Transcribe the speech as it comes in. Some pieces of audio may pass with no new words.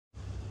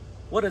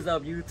What is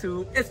up,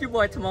 YouTube? It's your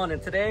boy Timon,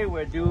 and today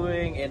we're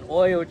doing an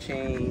oil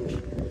change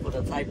for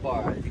the Type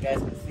R. As you guys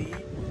can see,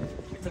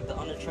 we took the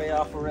under tray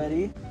off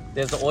already.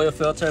 There's the oil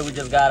filter we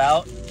just got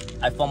out.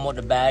 I fumbled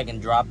the bag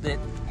and dropped it.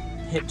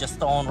 Hit just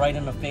thrown right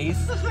in the face.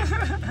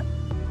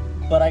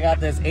 But I got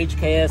this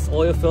HKS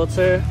oil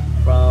filter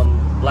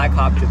from Black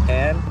Hawk,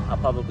 Japan. I'll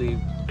probably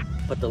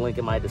put the link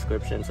in my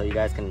description so you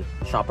guys can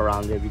shop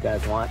around it if you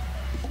guys want.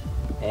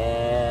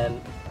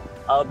 And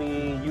I'll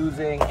be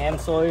using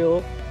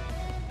AmSoil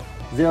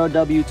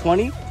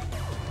 0W20. I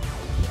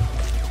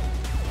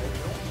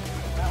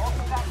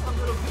also got some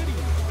little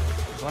goodies.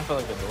 I feel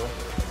like the door.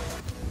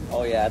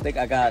 Oh yeah, I think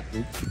I got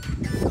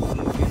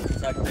Mugen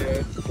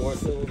protector, door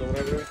seals or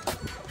whatever.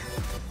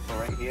 So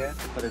right here,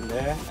 put in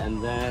there.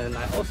 And then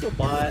I also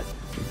bought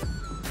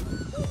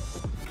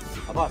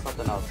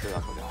something else too, I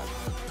forgot.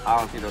 I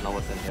honestly don't know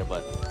what's in here,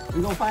 but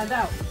we're gonna find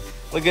out.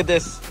 Look at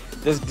this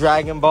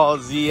Dragon Ball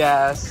Z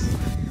ass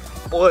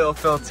oil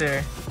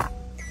filter.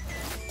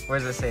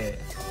 Where's it say it?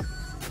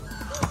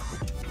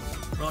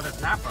 Bro,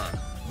 that's Nappa.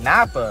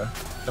 Nappa.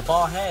 The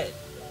ball head.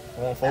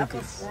 Won't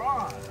focus.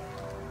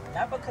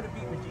 Nappa could have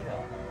beat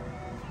Vegeta.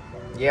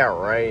 Yeah,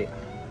 right.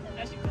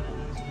 That's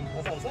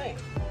what I'm saying.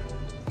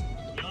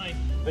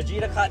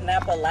 Vegeta caught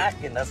Nappa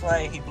lacking. That's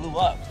why he blew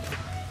up.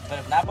 But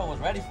if Nappa was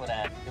ready for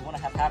that, it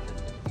wouldn't have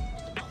happened.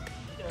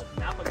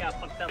 Nappa got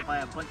fucked up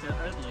by a bunch of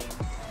Earthlings.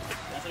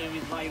 That's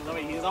why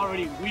he's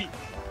already weak.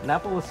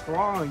 Nappa was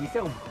strong. You see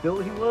how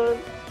built he was?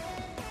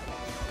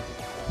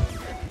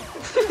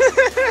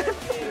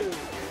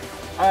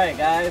 Alright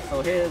guys,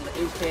 so here's the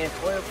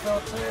HKS oil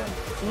filter.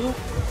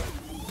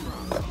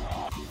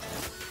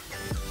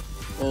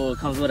 Oh, it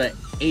comes with a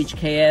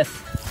HKS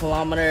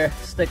kilometer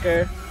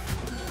sticker.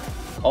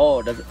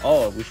 Oh,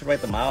 we should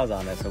write the miles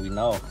on it so we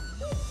know.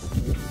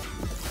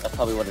 That's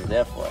probably what it's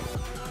there for.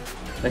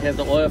 So here's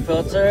the oil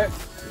filter.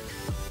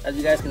 As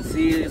you guys can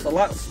see, it's a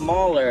lot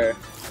smaller.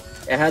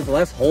 It has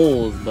less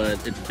holes,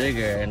 but it's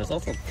bigger, and it's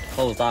also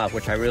closed off,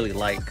 which I really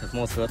like, because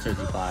most filters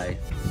you buy,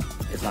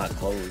 it's not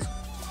closed.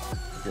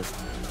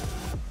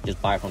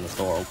 Just buy it from the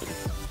store open.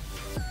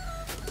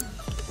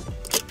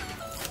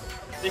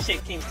 This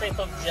shit came straight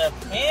from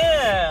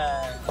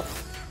Japan.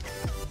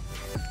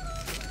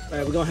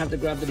 Alright, we're gonna have to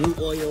grab the new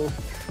oil.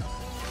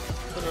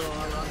 Put it all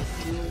around the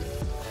seal.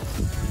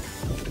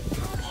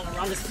 All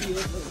around the seal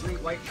where the great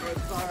white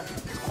stripes are.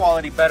 It's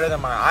quality better than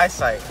my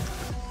eyesight.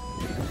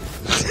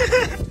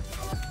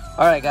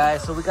 Alright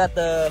guys, so we got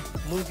the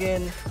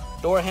Mugen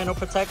door handle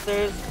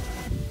protectors.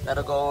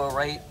 That'll go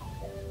right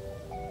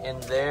in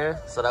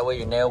there, so that way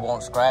your nail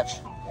won't scratch.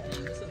 This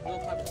is real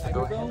type of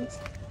tiger bones.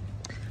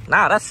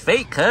 Nah, that's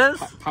fake, cuz.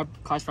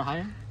 Cars for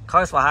hire.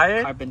 Cars for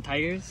hire. Carbon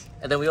tires.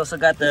 And then we also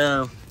got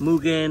the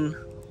Mugen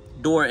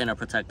door inner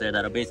protector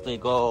that'll basically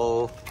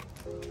it'll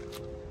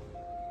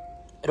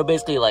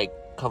basically like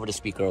cover the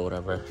speaker or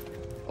whatever,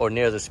 or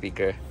near the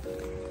speaker.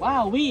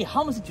 Wow,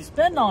 how much did you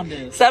spend on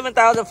this?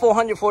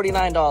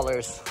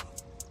 $7,449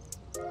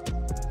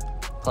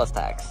 plus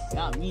tax.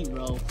 Got me,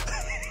 bro.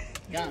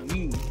 Got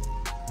me.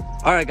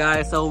 All right,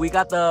 guys. So we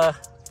got the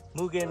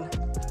Mugen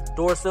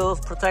door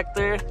sills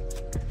protector,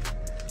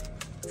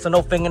 so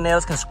no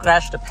fingernails can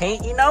scratch the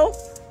paint. You know.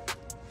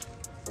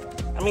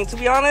 I mean, to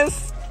be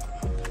honest,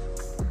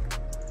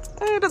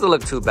 it doesn't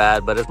look too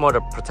bad, but it's more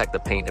to protect the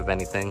paint, if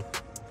anything.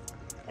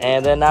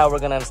 And then now we're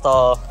gonna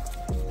install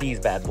these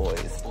bad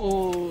boys.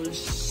 Oh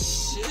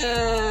shit!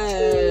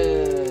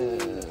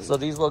 So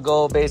these will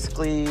go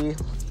basically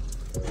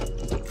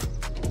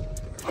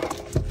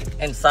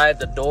inside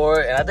the door,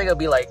 and I think it'll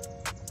be like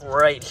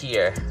right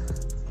here.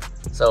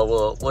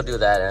 So we'll do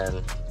that,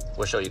 and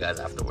we'll show you guys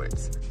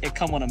afterwards. It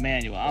come on a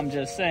manual. I'm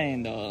just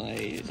saying though, like,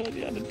 it shows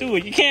you how to do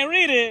it. You can't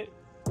read it,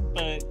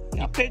 but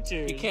got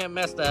pictures. You can't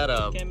mess that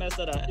up. You can't mess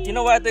that up. You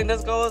know where I think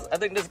this goes? I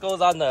think this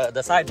goes on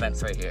the side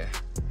vents right here.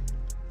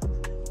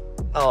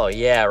 Oh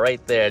yeah, right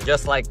there,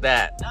 just like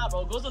that. Nah,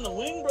 bro, it goes on the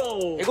wing,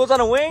 bro. It goes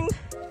on a wing?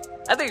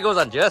 I think it goes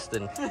on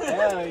Justin.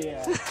 Hell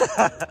yeah.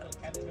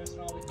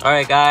 All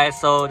right, guys.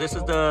 So this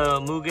is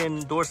the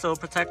Mugen door sill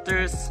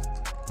protectors.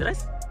 Did I?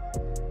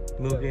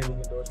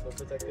 Mugen door sill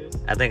protectors.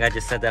 I think I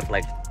just said that for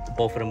like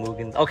both of the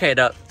Mugens. Okay,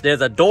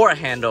 there's a door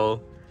handle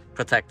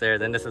protector.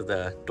 Then this is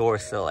the door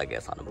sill, I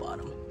guess, on the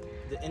bottom.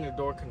 The inner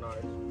door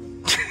canard.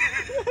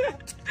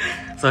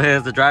 So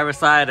here's the driver's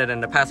side, and then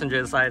the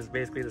passenger side is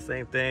basically the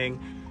same thing.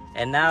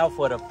 And now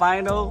for the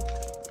final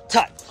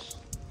touch.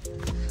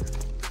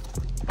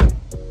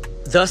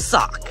 The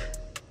sock.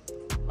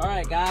 All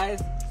right,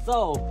 guys.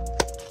 So,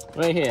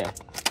 right here.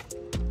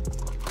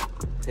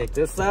 Take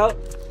this out.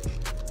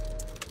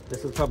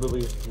 This is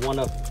probably one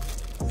of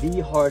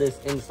the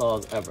hardest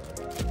installs ever.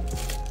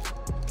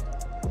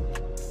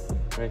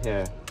 Right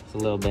here. It's a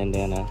little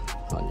bandana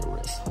on your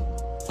wrist.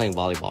 Playing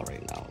volleyball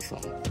right now, so.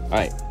 All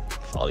right,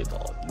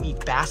 volleyball. You need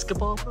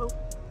basketball, bro?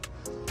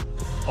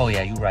 Oh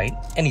yeah, you're right.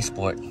 Any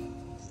sport.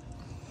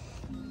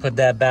 Put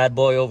that bad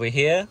boy over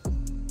here.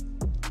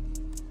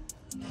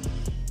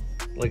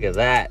 Look at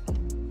that.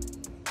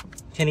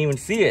 Can't even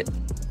see it.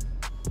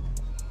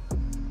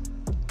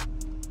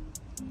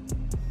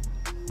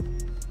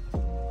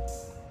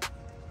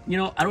 You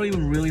know, I don't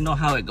even really know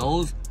how it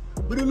goes,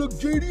 but it looks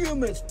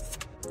JDM.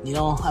 You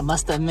know, I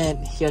must admit,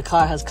 your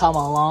car has come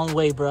a long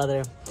way,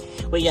 brother.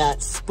 We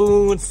got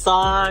Spoon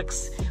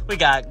Socks, we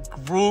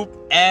got Group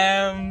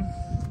M,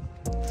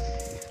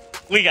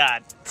 we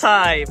got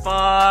Type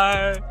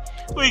R,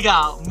 we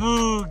got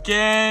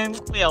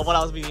Mugen. Yeah, what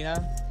else we need, huh?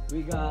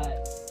 We got...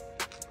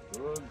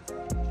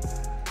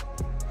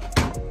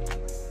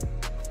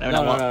 No,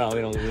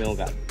 we don't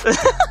got it.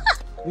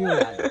 We don't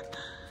got it.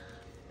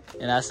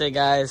 And that's it,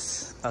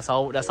 guys. That's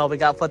all we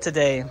got for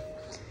today.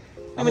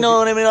 Let me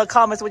know in the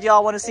comments what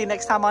y'all want to see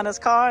next time on this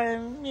car,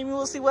 and maybe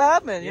we'll see what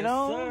happens, you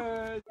know?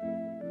 Sir.